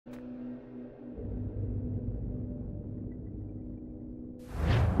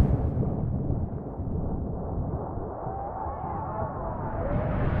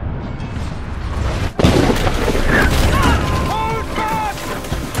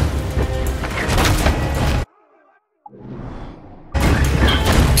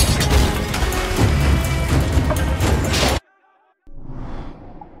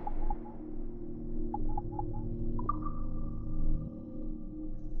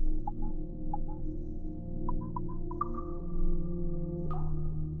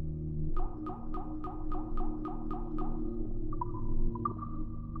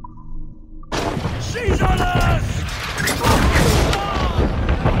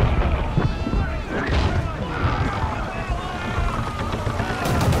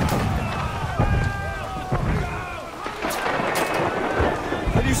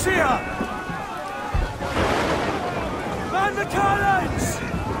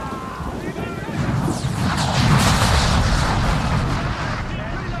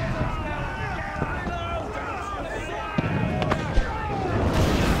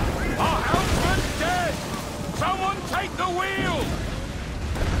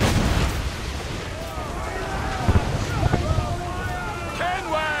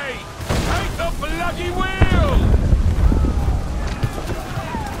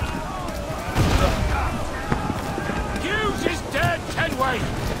way!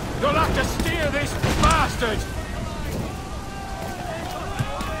 You'll have to steer this bastard!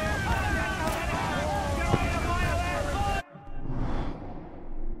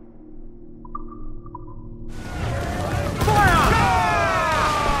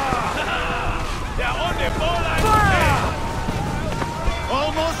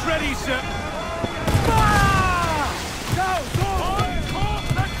 Almost ready, sir. Fire! Go! Uncork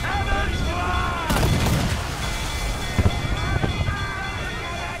the cannons, lad!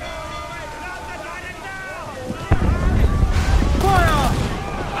 Fire!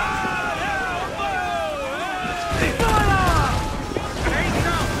 Fire! Eight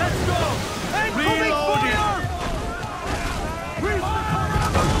out, let's go! Reloading!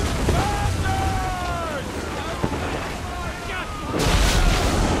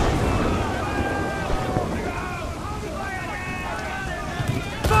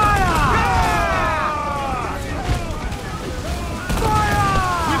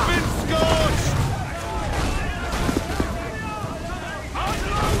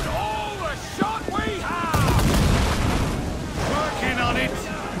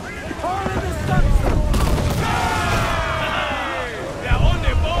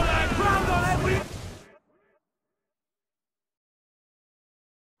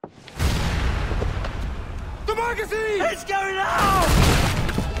 It's going out!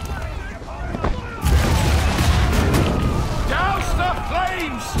 Douse the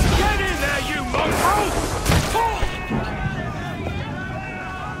flames! Get in there, you mongrel!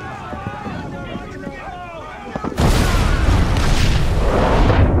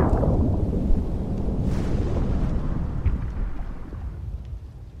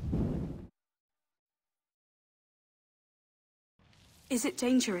 Is it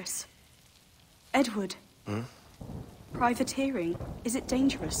dangerous? Edward? Hmm? Privateering, is it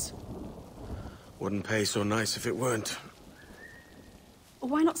dangerous? Wouldn't pay so nice if it weren't.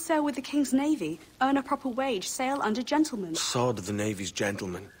 Why not sail with the King's Navy? Earn a proper wage, sail under gentlemen. Sod of the Navy's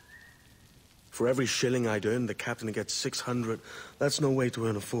gentlemen. For every shilling I'd earn, the captain gets 600. That's no way to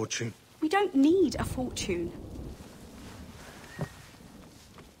earn a fortune. We don't need a fortune.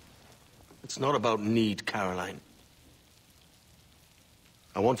 It's not about need, Caroline.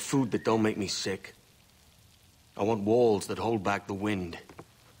 I want food that don't make me sick. I want walls that hold back the wind.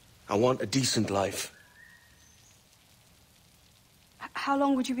 I want a decent life. How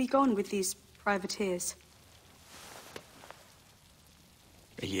long would you be gone with these privateers?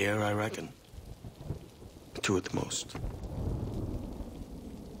 A year, I reckon. 2 at the most.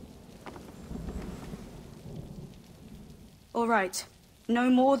 All right. No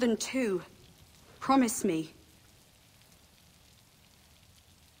more than 2. Promise me.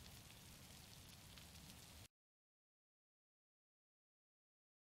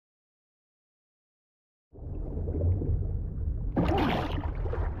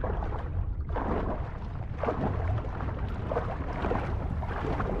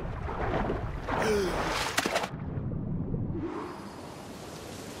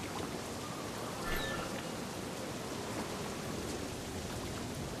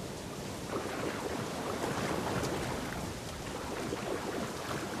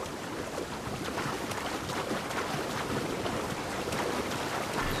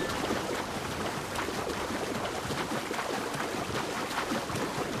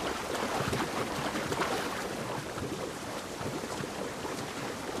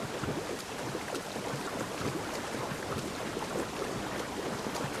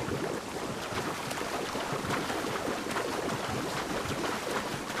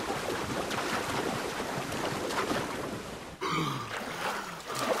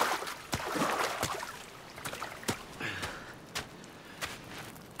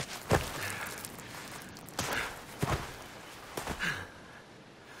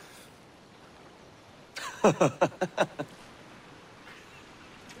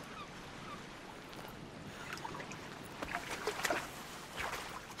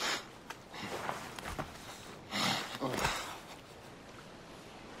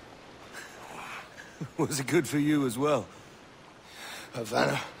 Was it good for you as well?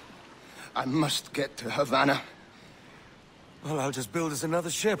 Havana. I must get to Havana. Well, I'll just build us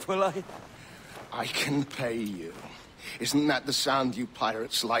another ship, will I? I can pay you. Isn't that the sound you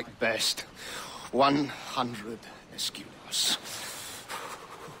pirates like best? 100 escudos.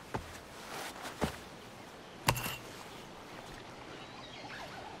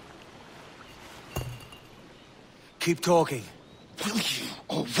 Keep talking. Will you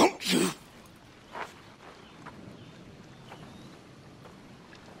or won't you?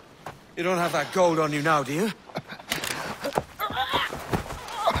 You don't have that gold on you now, do you?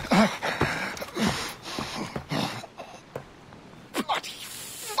 Bloody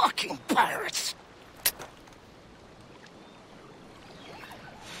fucking pirates!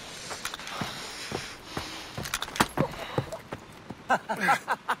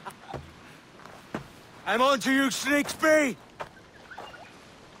 I'm on to you, Snakesby!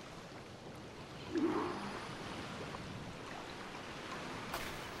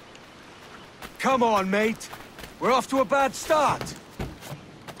 Come on, mate. We're off to a bad start.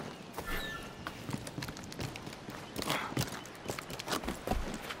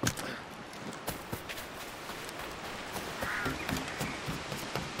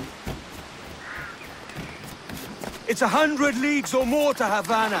 It's 100 leagues or more to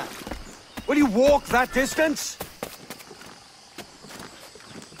Havana. Will you walk that distance?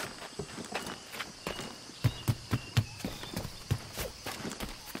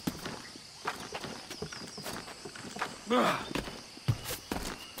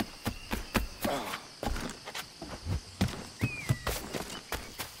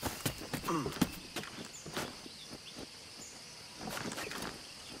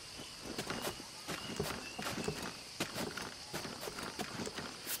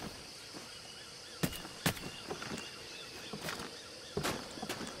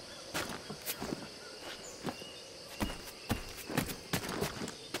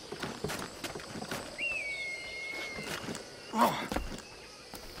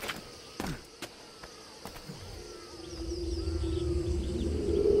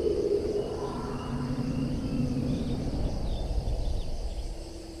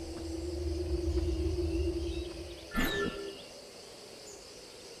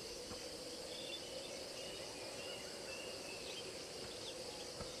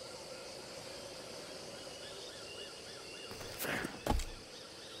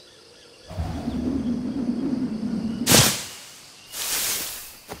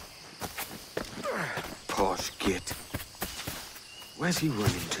 Posh git. Where's he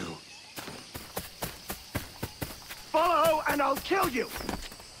running to? Follow and I'll kill you!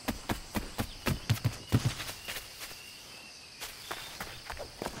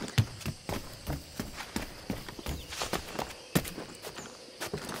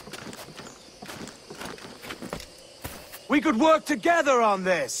 We could work together on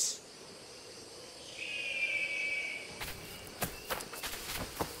this!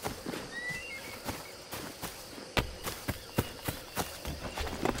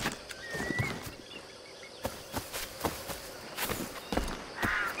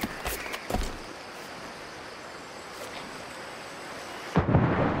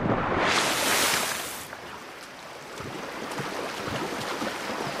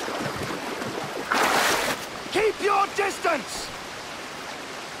 Keep your distance!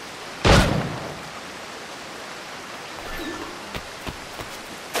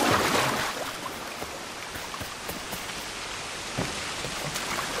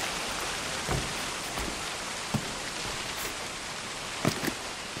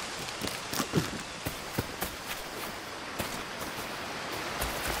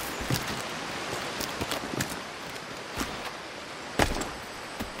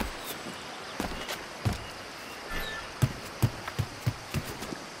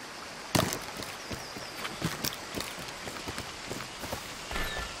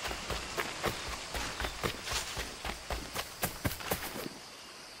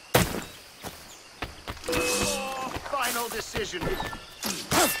 Final decision.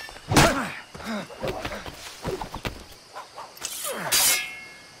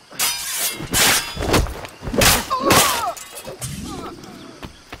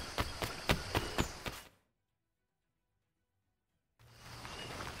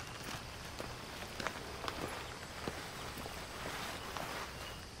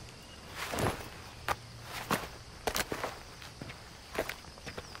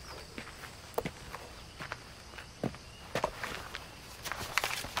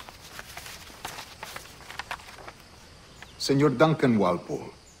 Senor Duncan Walpole,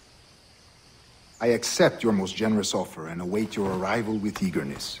 I accept your most generous offer and await your arrival with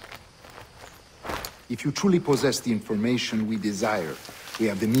eagerness. If you truly possess the information we desire, we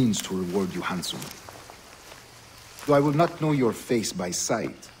have the means to reward you handsomely. Though I will not know your face by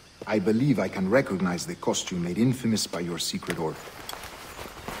sight, I believe I can recognize the costume made infamous by your secret order.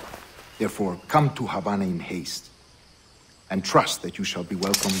 Therefore, come to Havana in haste, and trust that you shall be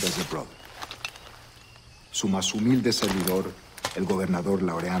welcomed as a brother. Su más humilde servidor, el gobernador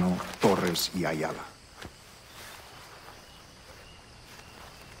Laureano Torres y Ayala.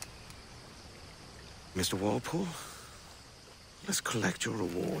 Mr. Walpole, let's collect your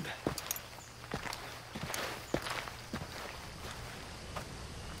reward.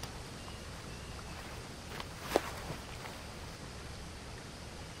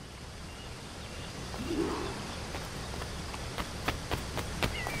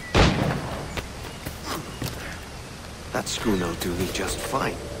 That schooner will do me just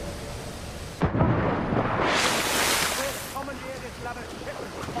fine.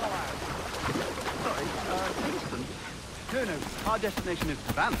 Kingston? No, our destination is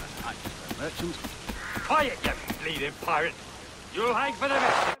Havana. I'm a merchant. Quiet, you bleeding pirate! You'll hang for the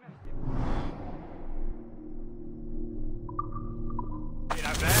rest. You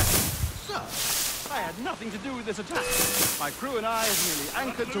know there? Sir, I had nothing to do with this attack. My crew and I have merely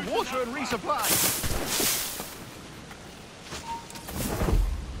anchored to water and resupply.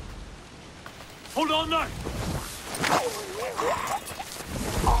 Hold on now!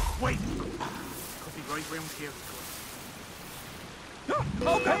 Wait! Could be right round here.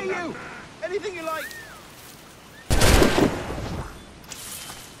 I'll pay you! Anything you like!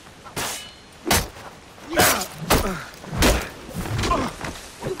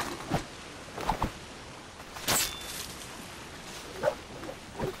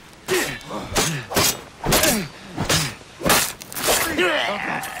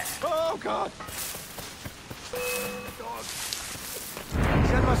 Oh, God! Dog.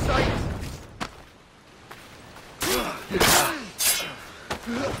 He's in my sight!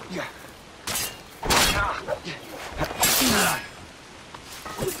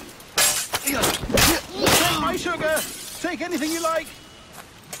 Take my sugar! Take anything you like!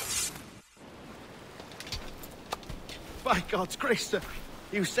 By God's grace, sir,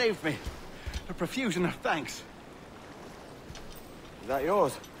 you saved me. A profusion of thanks. Is that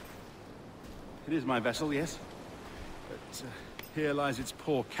yours? It is my vessel, yes. But here lies its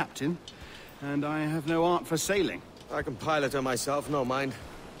poor captain, and I have no art for sailing. I can pilot her myself, no mind.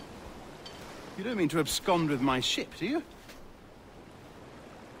 You don't mean to abscond with my ship, do you?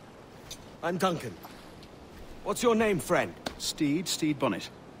 I'm Duncan. What's your name, friend? Steed Bonnet.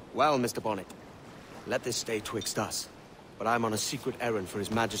 Well, Mr. Bonnet, let this stay twixt us. But I'm on a secret errand for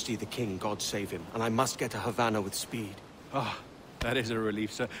His Majesty the King, God save him, and I must get to Havana with speed. Ah, that is a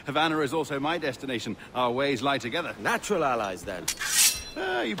relief, sir. Havana is also my destination. Our ways lie together. Natural allies, then.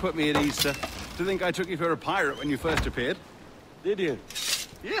 You put me at ease, sir. To think I took you for a pirate when you first appeared. Did you?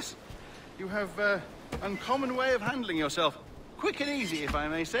 Yes. You have uncommon way of handling yourself. Quick and easy, if I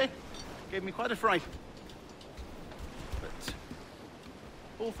may say. Gave me quite a fright. But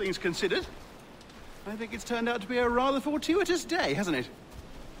all things considered, I think it's turned out to be a rather fortuitous day, hasn't it?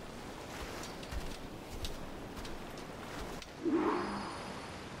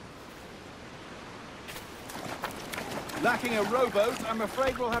 Lacking a rowboat, I'm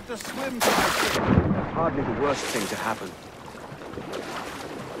afraid we'll have to swim to my ship. Hardly the worst thing to happen.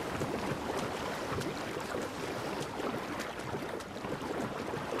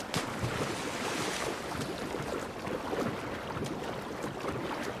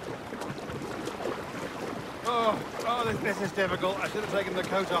 Oh, this is difficult. I should have taken the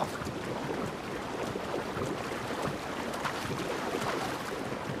coat off.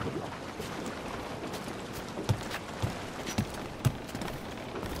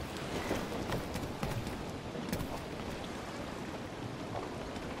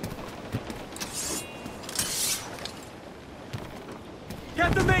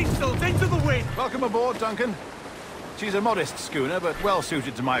 Get the mainsails into the wind! Welcome aboard, Duncan. She's a modest schooner, but well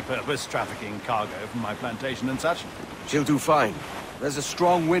suited to my purpose, trafficking cargo from my plantation and such. She'll do fine. There's a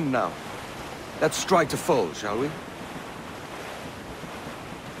strong wind now. Let's strike to full, shall we?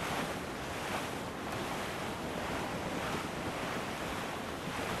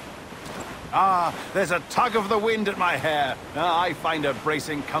 Ah, there's a tug of the wind at my hair. I find a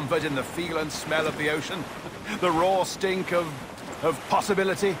bracing comfort in the feel and smell of the ocean. The raw stink of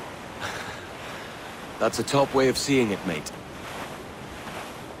possibility. That's a top way of seeing it, mate.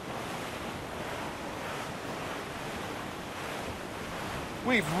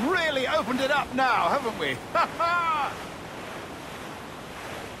 We've really opened it up now, haven't we? Ha ha!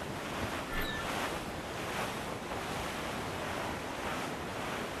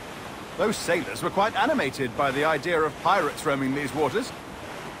 Those sailors were quite animated by the idea of pirates roaming these waters.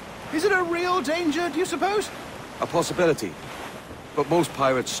 Is it a real danger, do you suppose? A possibility. But most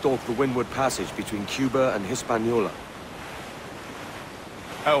pirates stalk the windward passage between Cuba and Hispaniola.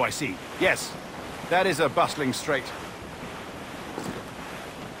 Oh, I see. Yes, that is a bustling strait.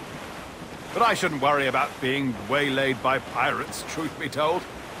 But I shouldn't worry about being waylaid by pirates, truth be told.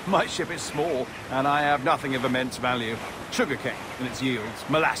 My ship is small, and I have nothing of immense value. Sugarcane and its yields,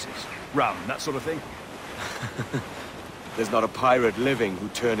 molasses, rum, that sort of thing. There's not a pirate living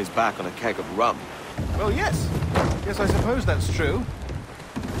who'd turn his back on a keg of rum. Well, yes. Yes, I suppose that's true.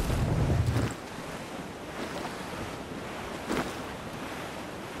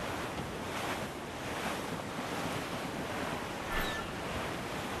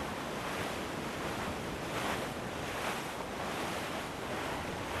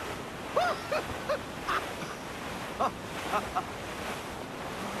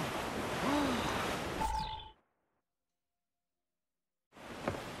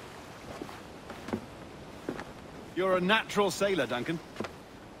 You're a natural sailor, Duncan.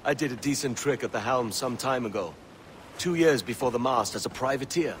 I did a decent trick at the helm some time ago. 2 years before the mast as a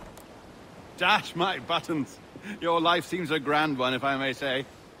privateer. Dash my buttons. Your life seems a grand one, if I may say.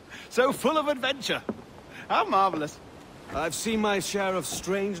 So full of adventure. How marvelous. I've seen my share of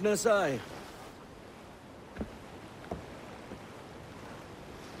strangeness, aye.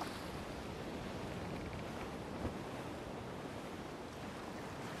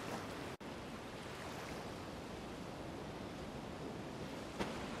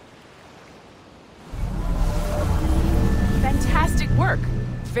 Fantastic work.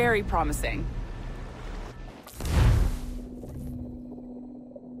 Very promising.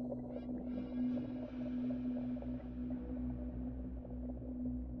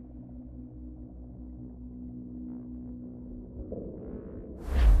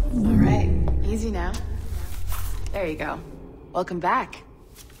 All right, easy now. There you go. Welcome back.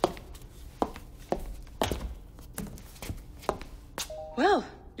 Well,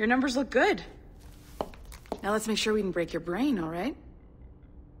 your numbers look good. Now let's make sure we can break your brain, all right?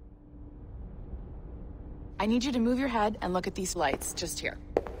 I need you to move your head and look at these lights, just here.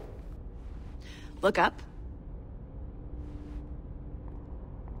 Look up.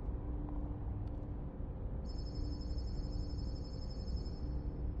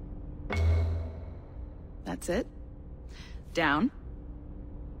 That's it. Down.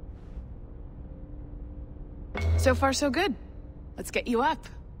 So far, so good. Let's get you up.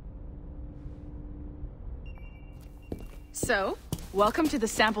 So, welcome to the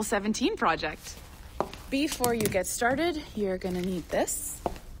Sample 17 project. Before you get started, you're gonna need this.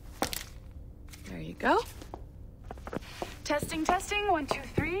 There you go. Testing, testing, 1, 2,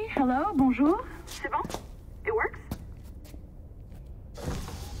 3. Hello, bonjour. C'est bon? It works?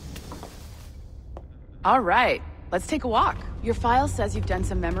 All right, let's take a walk. Your file says you've done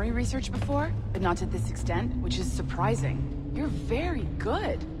some memory research before, but not to this extent, which is surprising. You're very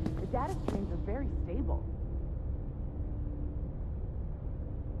good. The data streams are very stable.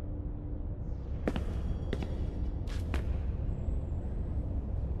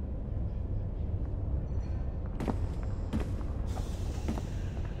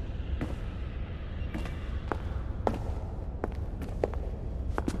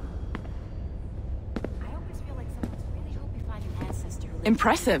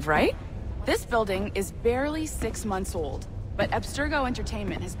 Impressive, right? This building is barely 6 months old, but Abstergo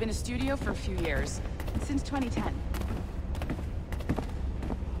Entertainment has been a studio for a few years, since 2010.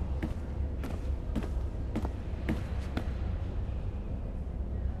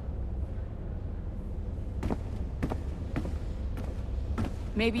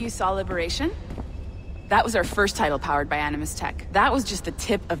 Maybe you saw Liberation? That was our first title powered by Animus Tech. That was just the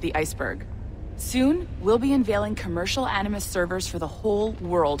tip of the iceberg. Soon, we'll be unveiling commercial Animus servers for the whole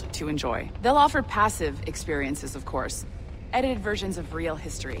world to enjoy. They'll offer passive experiences, of course. Edited versions of real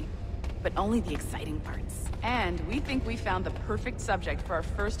history. But only the exciting parts. And we think we found the perfect subject for our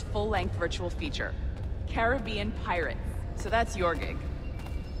first full-length virtual feature. Caribbean Pirates. So that's your gig.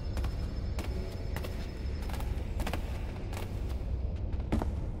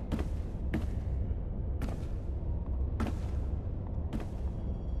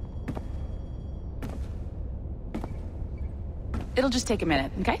 It'll just take a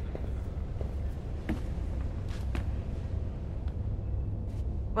minute, okay?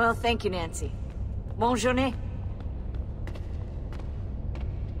 Well, thank you, Nancy. Bonne journée.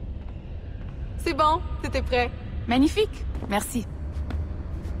 C'est bon, c'était prêt. Magnifique, merci.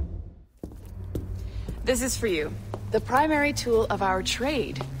 This is for you. The primary tool of our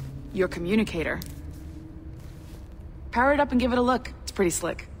trade. Your communicator. Power it up and give it a look. It's pretty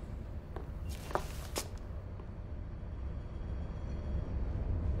slick.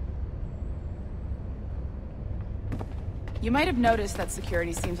 You might have noticed that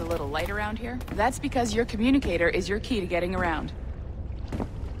security seems a little light around here. That's because your communicator is your key to getting around.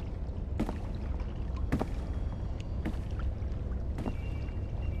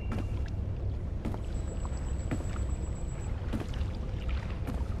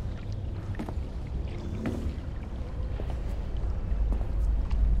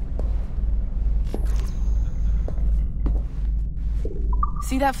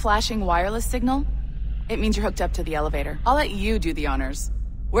 See that flashing wireless signal? It means you're hooked up to the elevator. I'll let you do the honors.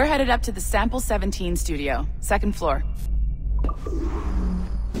 We're headed up to the Sample 17 studio, 2nd floor.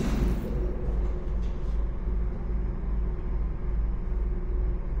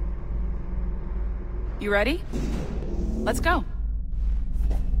 You ready? Let's go.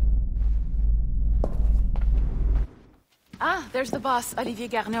 Ah, there's the boss, Olivier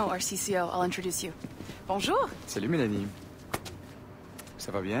Garneau, our CCO. I'll introduce you. Bonjour. Salut Mélanie.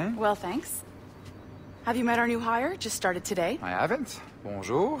 Ça va bien? Well, thanks. Have you met our new hire? Just started today? I haven't.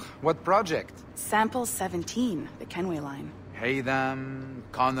 Bonjour. What project? Sample 17, the Kenway line. Haytham,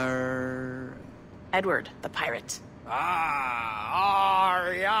 Connor... Edward, the pirate. Ah,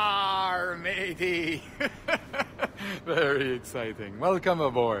 yar, matey. Very exciting. Welcome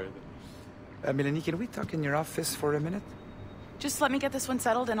aboard. Melanie, can we talk in your office for a minute? Just let me get this one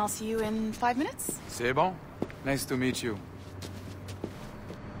settled and I'll see you in 5 minutes. C'est bon. Nice to meet you.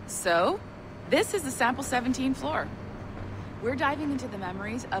 So, this is the Sample 17 floor. We're diving into the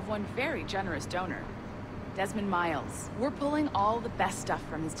memories of one very generous donor, Desmond Miles. We're pulling all the best stuff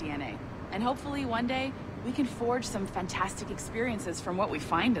from his DNA. And hopefully one day, we can forge some fantastic experiences from what we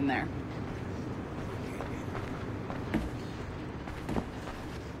find in there.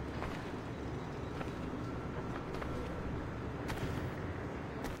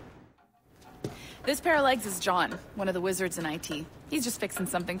 This pair of legs is John, one of the wizards in IT. He's just fixing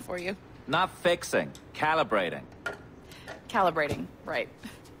something for you. Not fixing, calibrating. Calibrating, right.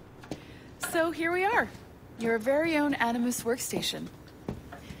 So here we are, your very own Animus workstation.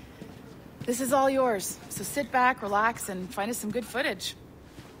 This is all yours, so sit back, relax, and find us some good footage.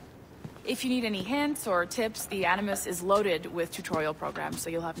 If you need any hints or tips, the Animus is loaded with tutorial programs, so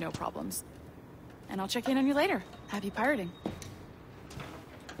you'll have no problems. And I'll check in on you later. Happy pirating.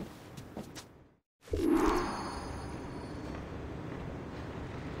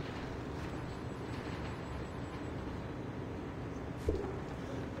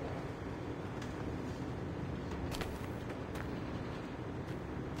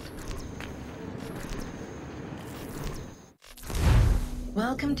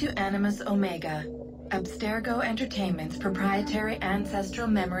 Welcome to Animus Omega, Abstergo Entertainment's proprietary ancestral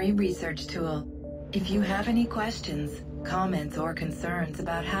memory research tool. If you have any questions, comments, or concerns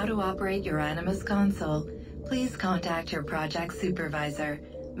about how to operate your Animus console, please contact your project supervisor,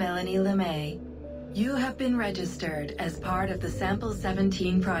 Melanie LeMay. You have been registered as part of the Sample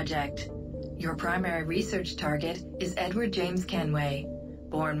 17 project. Your primary research target is Edward James Kenway,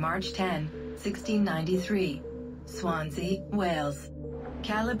 born March 10, 1693, Swansea, Wales.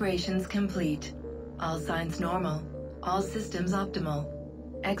 Calibrations complete. All signs normal. All systems optimal.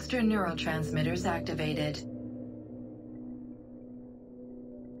 Extra neurotransmitters activated.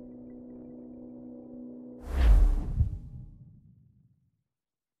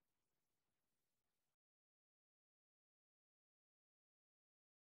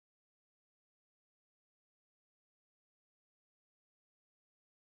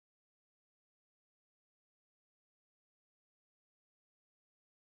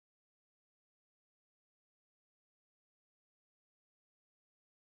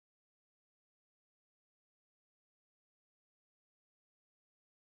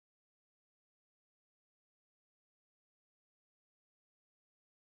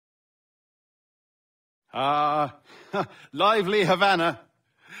 Lively Havana.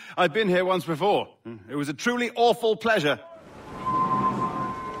 I've been here once before. It was a truly awful pleasure.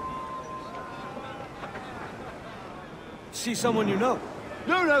 See someone you know?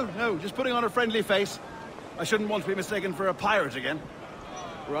 No, just putting on a friendly face. I shouldn't want to be mistaken for a pirate again.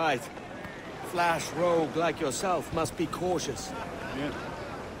 Right. Flash rogue like yourself must be cautious. Yeah.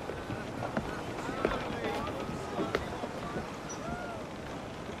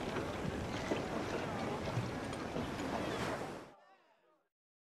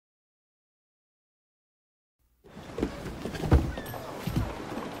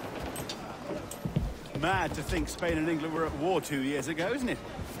 Mad to think Spain and England were at war 2 years ago, isn't it?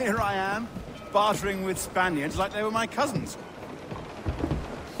 Here I am, bartering with Spaniards like they were my cousins.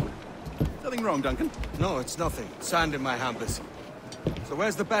 Nothing wrong, Duncan? No, it's nothing. Sand in my hampers. So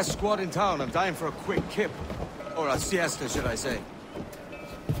where's the best squad in town? I'm dying for a quick kip. Or a siesta, should I say.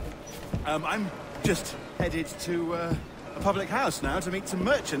 I'm just headed to a public house now to meet some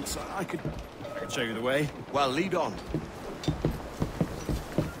merchants. I could show you the way. Well, lead on.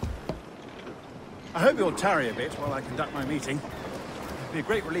 I hope you'll tarry a bit while I conduct my meeting. It'd be a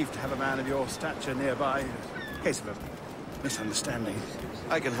great relief to have a man of your stature nearby in case of a misunderstanding.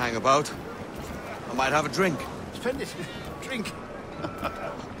 I can hang about. I might have a drink. Splendid. Drink.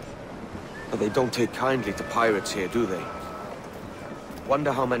 But they don't take kindly to pirates here, do they?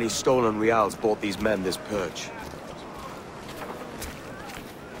 Wonder how many stolen reals bought these men this perch.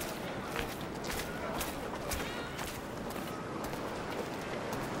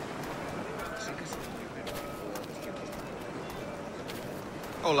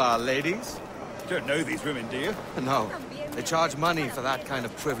 Hola, ladies. Don't know these women, do you? No. They charge money for that kind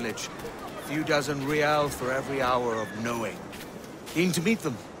of privilege. A few dozen reals for every hour of knowing. Keen to meet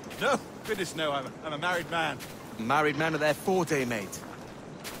them? No. Goodness, no. I'm a married man. Married man of their forte, mate.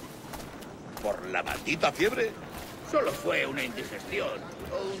 ¿Por la maldita fiebre? Solo fue una indigestión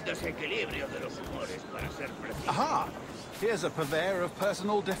o un desequilibrio de los humores, para ser preciso. Aha! Here's a purveyor of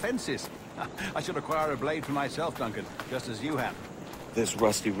personal defenses. I should acquire a blade for myself, Duncan, just as you have. This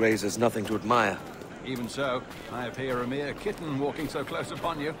rusty razor's nothing to admire. Even so, I appear a mere kitten walking so close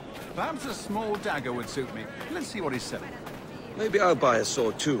upon you. Perhaps a small dagger would suit me. Let's see what he's selling. Maybe I'll buy a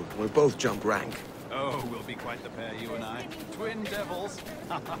sword too. We'll both jump rank. Oh, we'll be quite the pair, you and I. Twin devils.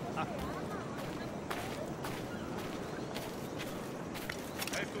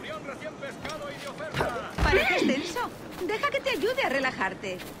 Pareces tenso. Deja que te ayude a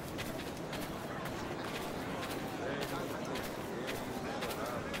relajarte.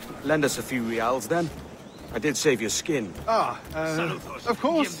 Lend us a few reals, then. I did save your skin. Of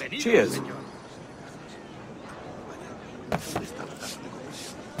course. Cheers.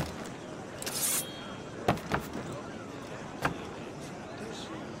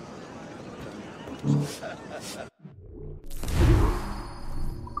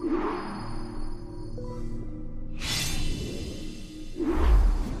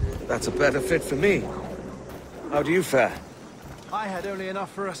 That's a better fit for me. How do you fare? I had only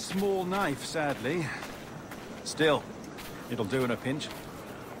enough for a small knife, sadly. Still, it'll do in a pinch.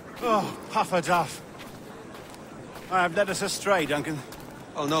 Oh, puffer duff. I have led us astray, Duncan.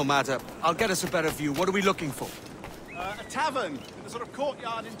 Oh, no matter. I'll get us a better view. What are we looking for? A tavern in a sort of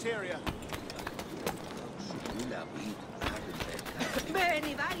courtyard interior. Ven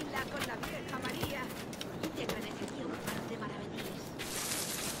y baila con la vieja María. Te agradecería un par de maravedíes.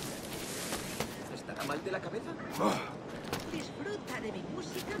 ¿Estará mal de la cabeza? Disfruta de mi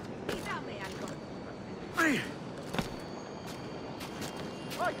música y dame algo.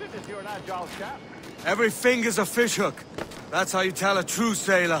 My goodness, you're an agile chap. Every finger's a fishhook. That's how you tell a true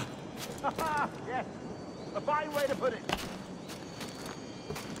sailor. Yes, a fine way to put it.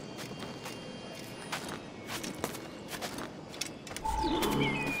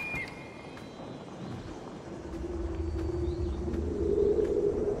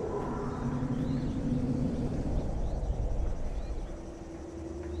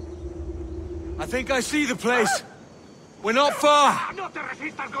 I think I see the place. We're not far. ¡No te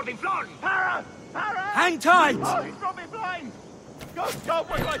resistas, gordinflón! Para! Para! Hang tight! Oh, he's brought me blind! Go, Scott,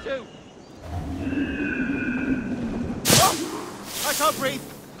 what do I do? Oh, I can't breathe.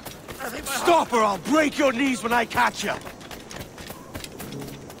 I think my Stop or I'll break your knees when I catch you.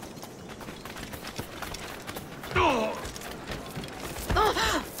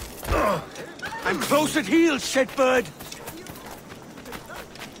 I'm close at heel, shitbird.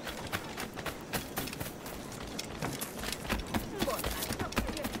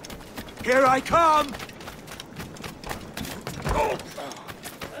 Here I come!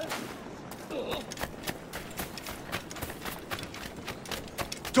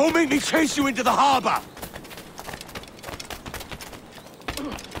 Don't make me chase you into the harbor!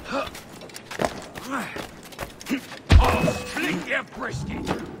 Oh, flick your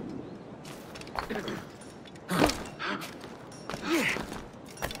brisket!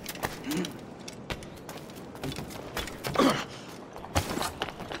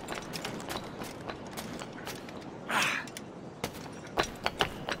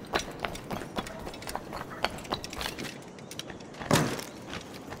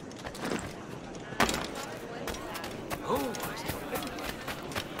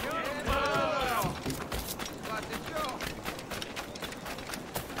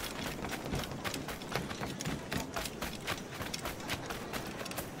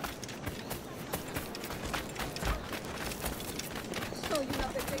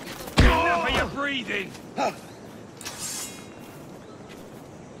 Enough of your breathing!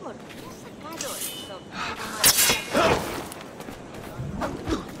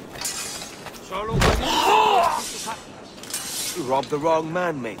 You robbed the wrong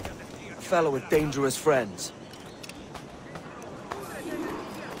man, mate. A fellow with dangerous friends.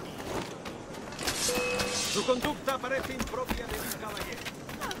 Su conducta parece impropia de un caballero.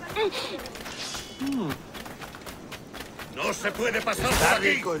 ¿No se puede pasar por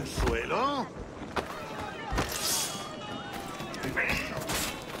aquí? ¿El suelo?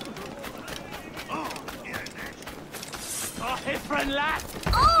 Hey, friend, lad!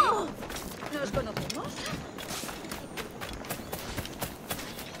 ¡Oh! ¿Nos conocemos?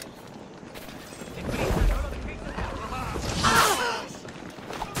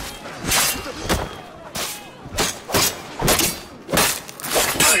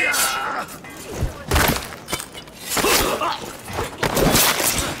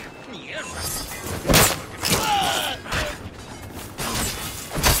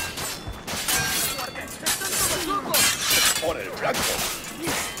 ¡Por el blanco!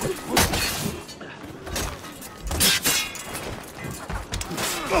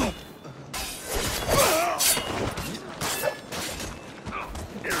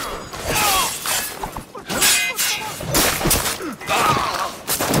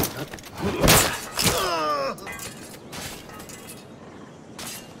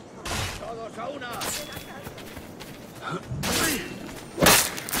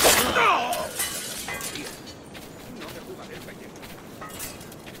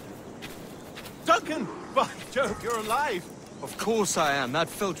 alive. Of course I am. That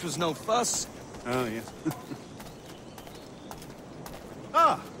filch was no fuss. Oh, yes.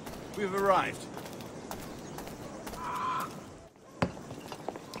 Ah, we've arrived.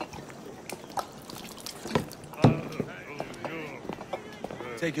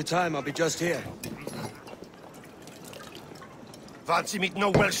 Take your time, I'll be just here. Fancy meeting no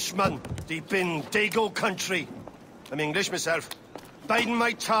Welshman deep in Dago country. I'm English myself. Biding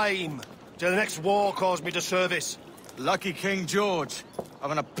my time till the next war calls me to service. Lucky King George.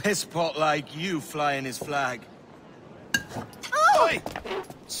 Having a piss pot like you flying his flag. Oi!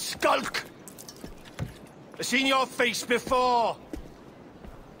 Skulk! I've seen your face before.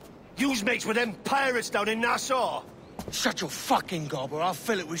 You's mates with them pirates down in Nassau. Shut your fucking gob or I'll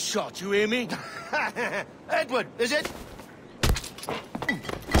fill it with shot, you hear me? Edward, is it?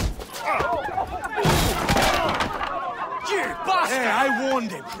 You bastard! Hey, I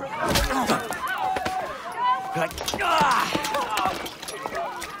warned him.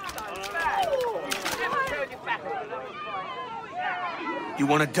 You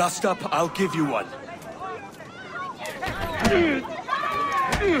want a dust up? I'll give you one.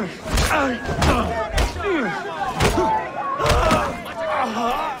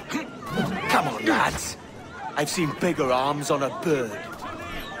 Come on, lads. I've seen bigger arms on a bird.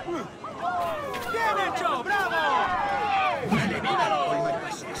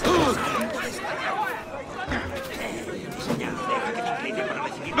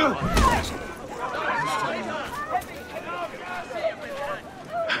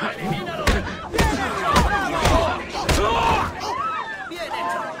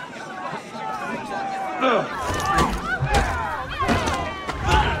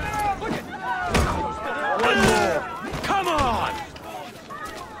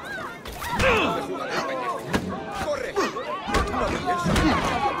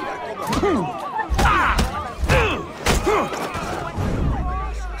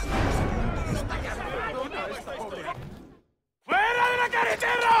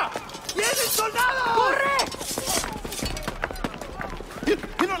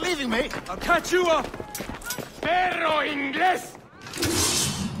 You're not leaving me. I'll catch you up. Perro inglés.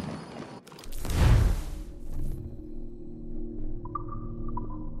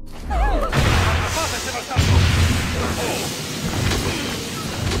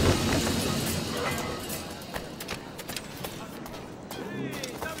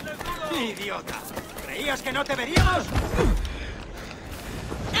 Idiota. ¿Creías que no te veríamos?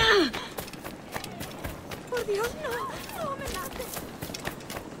 Por Dios, no. No me mates.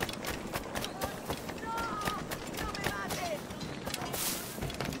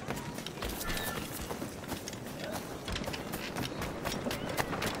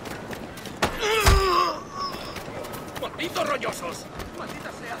 ¡Malditos rollosos!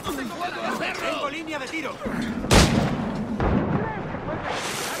 ¡Maldita sea! Tengo línea de tiro.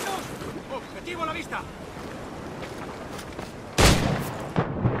 ¡Objetivo a la vista!